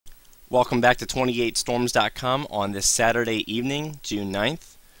Welcome back to 28storms.com on this Saturday evening, June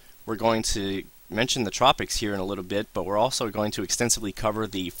 9th. We're going to mention the tropics here in a little bit, but we're also going to extensively cover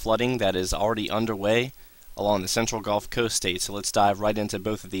the flooding that is already underway along the central Gulf Coast states, so let's dive right into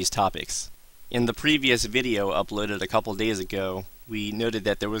both of these topics. In the previous video uploaded a couple days ago, we noted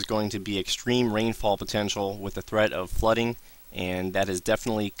that there was going to be extreme rainfall potential with the threat of flooding, and that has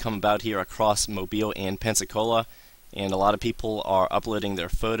definitely come about here across Mobile and Pensacola. And a lot of people are uploading their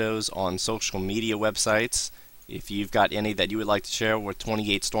photos on social media websites. If you've got any that you would like to share with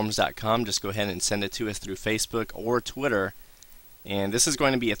 28storms.com, just go ahead and send it to us through Facebook or Twitter. And this is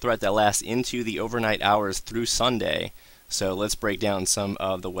going to be a threat that lasts into the overnight hours through Sunday. So let's break down some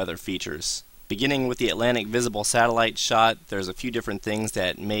of the weather features. Beginning with the Atlantic visible satellite shot, there's a few different things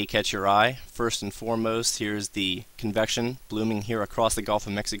that may catch your eye. First and foremost, here's the convection blooming here across the Gulf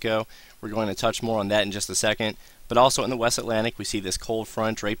of Mexico. We're going to touch more on that in just a second. But also in the West Atlantic, we see this cold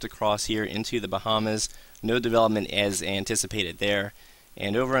front draped across here into the Bahamas. No development as anticipated there.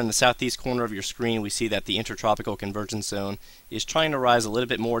 And over in the southeast corner of your screen, we see that the intertropical convergence zone is trying to rise a little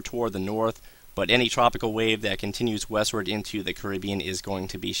bit more toward the north, but any tropical wave that continues westward into the Caribbean is going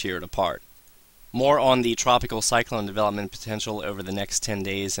to be sheared apart. More on the tropical cyclone development potential over the next 10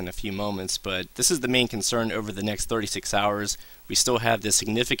 days in a few moments, but this is the main concern over the next 36 hours. We still have this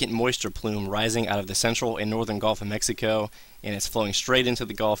significant moisture plume rising out of the central and northern Gulf of Mexico, and it's flowing straight into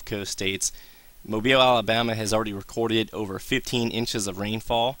the Gulf Coast states. Mobile, Alabama has already recorded over 15 inches of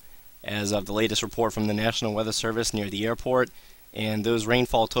rainfall as of the latest report from the National Weather Service near the airport, and those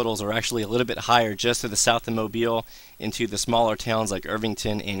rainfall totals are actually a little bit higher just to the south of Mobile into the smaller towns like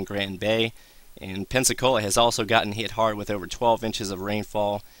Irvington and Grand Bay. And Pensacola has also gotten hit hard with over 12 inches of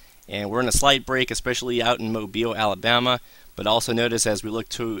rainfall. And we're in a slight break, especially out in Mobile, Alabama. But also notice as we look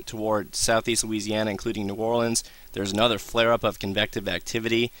toward southeast Louisiana, including New Orleans, there's another flare-up of convective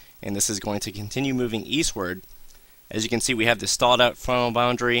activity. And this is going to continue moving eastward. As you can see, we have this stalled out frontal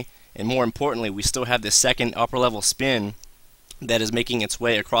boundary. And more importantly, we still have this second upper-level spin that is making its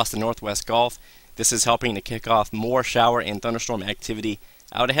way across the northwest Gulf. This is helping to kick off more shower and thunderstorm activity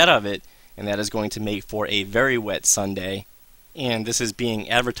out ahead of it. And that is going to make for a very wet Sunday. And this is being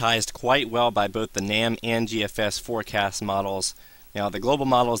advertised quite well by both the NAM and GFS forecast models. Now, the global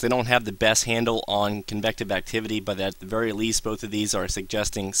models, they don't have the best handle on convective activity, but at the very least, both of these are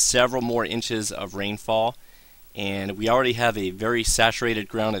suggesting several more inches of rainfall. And we already have a very saturated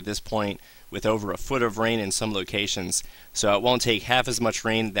ground at this point with over a foot of rain in some locations. So it won't take half as much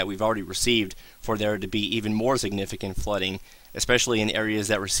rain that we've already received for there to be even more significant flooding, especially in areas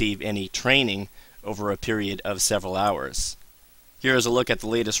that receive any training over a period of several hours. Here is a look at the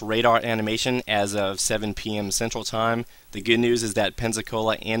latest radar animation as of 7 p.m. Central Time. The good news is that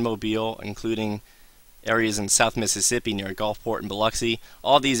Pensacola and Mobile, including areas in South Mississippi near Gulfport and Biloxi,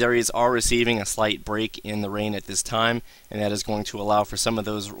 all these areas are receiving a slight break in the rain at this time, and that is going to allow for some of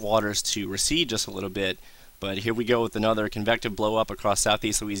those waters to recede just a little bit. But here we go with another convective blow up across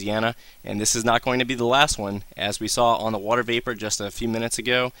southeast Louisiana, and this is not going to be the last one. As we saw on the water vapor just a few minutes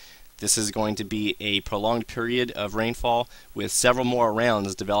ago, this is going to be a prolonged period of rainfall with several more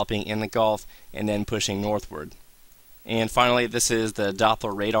rounds developing in the Gulf and then pushing northward. And finally, this is the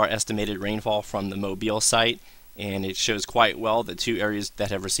Doppler radar estimated rainfall from the Mobile site, and it shows quite well the two areas that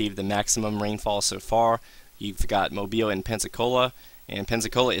have received the maximum rainfall so far. You've got Mobile and Pensacola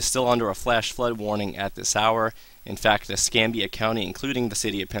is still under a flash flood warning at this hour. In fact, Escambia County, including the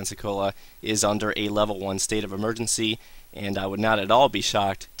city of Pensacola, is under a level 1 state of emergency, and I would not at all be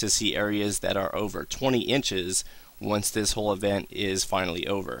shocked to see areas that are over 20 inches once this whole event is finally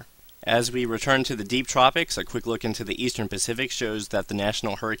over. As we return to the deep tropics, a quick look into the eastern Pacific shows that the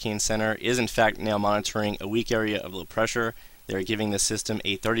National Hurricane Center is in fact now monitoring a weak area of low pressure. They're giving the system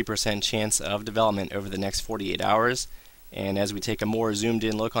a 30% chance of development over the next 48 hours. And as we take a more zoomed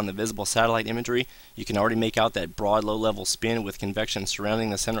in look on the visible satellite imagery, you can already make out that broad low-level spin with convection surrounding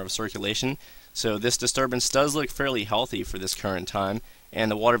the center of circulation. So this disturbance does look fairly healthy for this current time, and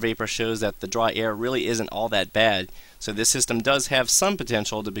the water vapor shows that the dry air really isn't all that bad. So this system does have some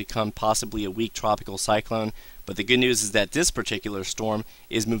potential to become possibly a weak tropical cyclone, but the good news is that this particular storm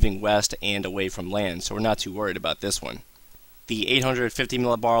is moving west and away from land, so we're not too worried about this one. The 850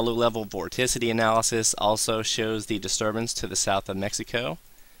 millibar low-level vorticity analysis also shows the disturbance to the south of Mexico,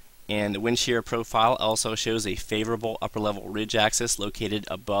 and the wind shear profile also shows a favorable upper-level ridge axis located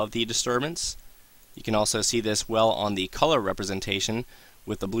above the disturbance. You can also see this well on the color representation,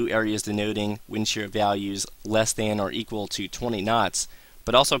 with the blue areas denoting wind shear values less than or equal to 20 knots,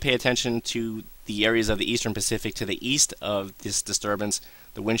 but also pay attention to the areas of the eastern Pacific to the east of this disturbance.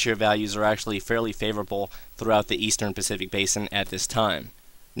 The wind shear values are actually fairly favorable throughout the eastern Pacific basin at this time.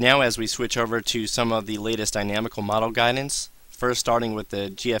 Now as we switch over to some of the latest dynamical model guidance, first starting with the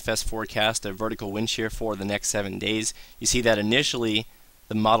GFS forecast of vertical wind shear for the next 7 days, you see that initially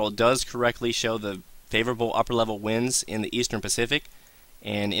the model does correctly show the favorable upper level winds in the eastern Pacific,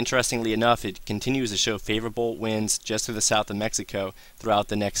 and interestingly enough it continues to show favorable winds just to the south of Mexico throughout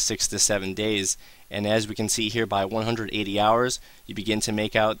the next 6 to 7 days. And as we can see here, by 180 hours you begin to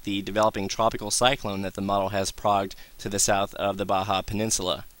make out the developing tropical cyclone that the model has progged to the south of the Baja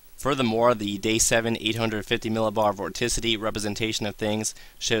Peninsula. Furthermore, the day 7 850 millibar vorticity representation of things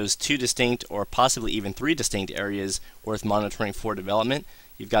shows 2 distinct or possibly even 3 distinct areas worth monitoring for development.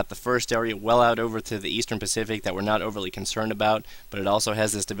 You've got the first area well out over to the eastern Pacific that we're not overly concerned about, but it also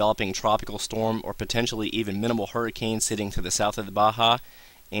has this developing tropical storm or potentially even minimal hurricane sitting to the south of the Baja.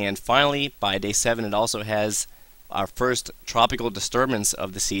 And finally, by day 7 it also has our first tropical disturbance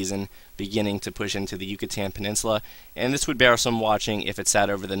of the season beginning to push into the Yucatan Peninsula, and this would bear some watching if it sat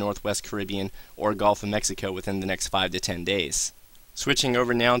over the Northwest Caribbean or Gulf of Mexico within the next 5 to 10 days. Switching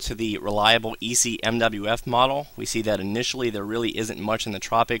over now to the reliable ECMWF model, we see that initially there really isn't much in the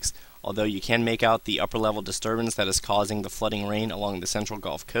tropics, although you can make out the upper level disturbance that is causing the flooding rain along the central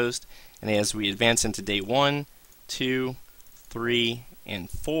Gulf Coast. And as we advance into day 1, 2, 3, and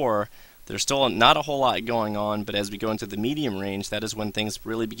 4, there's still not a whole lot going on, but as we go into the medium range, that is when things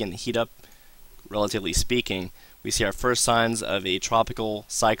really begin to heat up, relatively speaking. We see our first signs of a tropical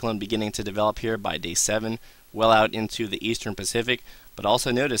cyclone beginning to develop here by day 7, well out into the eastern Pacific, but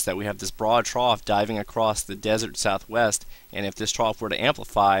also notice that we have this broad trough diving across the desert southwest, and if this trough were to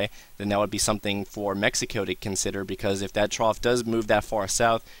amplify, then that would be something for Mexico to consider, because if that trough does move that far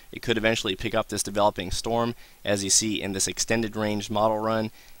south, it could eventually pick up this developing storm, as you see in this extended range model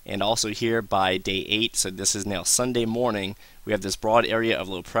run. And also here by day 8, so this is now Sunday morning, we have this broad area of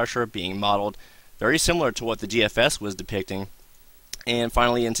low pressure being modeled, very similar to what the GFS was depicting. And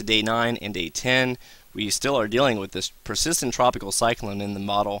finally into day 9 and day 10, we still are dealing with this persistent tropical cyclone in the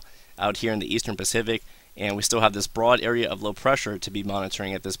model out here in the eastern Pacific, and we still have this broad area of low pressure to be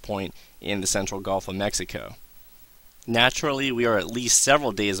monitoring at this point in the central Gulf of Mexico. Naturally, we are at least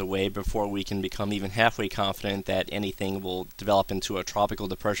several days away before we can become even halfway confident that anything will develop into a tropical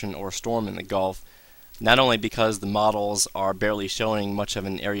depression or storm in the Gulf, not only because the models are barely showing much of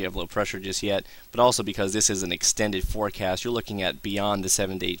an area of low pressure just yet, but also because this is an extended forecast. You're looking at beyond the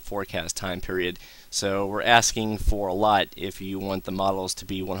 7-day forecast time period, so we're asking for a lot if you want the models to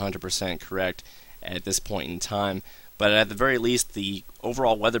be 100% correct at this point in time. But at the very least, the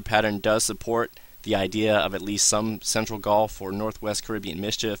overall weather pattern does support the idea of at least some central Gulf or northwest Caribbean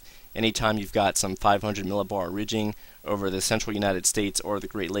mischief. Anytime you've got some 500 millibar ridging over the central United States or the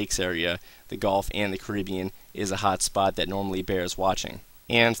Great Lakes area, the Gulf and the Caribbean is a hot spot that normally bears watching.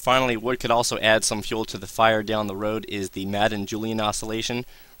 And finally, what could also add some fuel to the fire down the road is the Madden-Julian oscillation.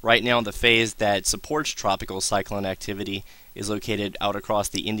 Right now, the phase that supports tropical cyclone activity is located out across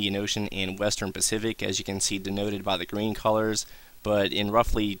the Indian Ocean and Western Pacific, as you can see denoted by the green colors. But in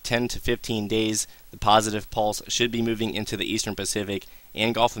roughly 10 to 15 days, the positive pulse should be moving into the eastern Pacific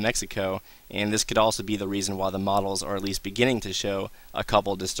and Gulf of Mexico, and this could also be the reason why the models are at least beginning to show a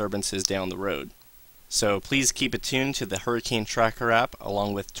couple disturbances down the road. So please keep it tuned to the Hurricane Tracker app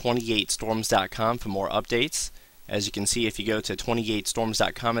along with 28storms.com for more updates. As you can see, if you go to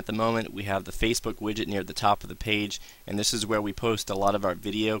 28storms.com at the moment, we have the Facebook widget near the top of the page, and this is where we post a lot of our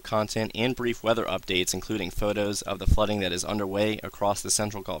video content and brief weather updates, including photos of the flooding that is underway across the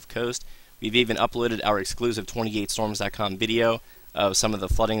central Gulf Coast. We've even uploaded our exclusive 28storms.com video of some of the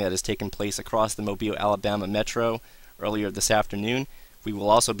flooding that has taken place across the Mobile, Alabama metro earlier this afternoon. We will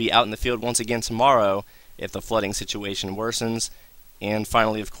also be out in the field once again tomorrow if the flooding situation worsens. And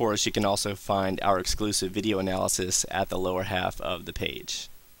finally, of course, you can also find our exclusive video analysis at the lower half of the page.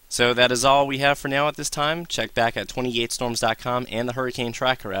 So that is all we have for now at this time. Check back at 28storms.com and the Hurricane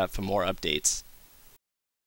Tracker app for more updates.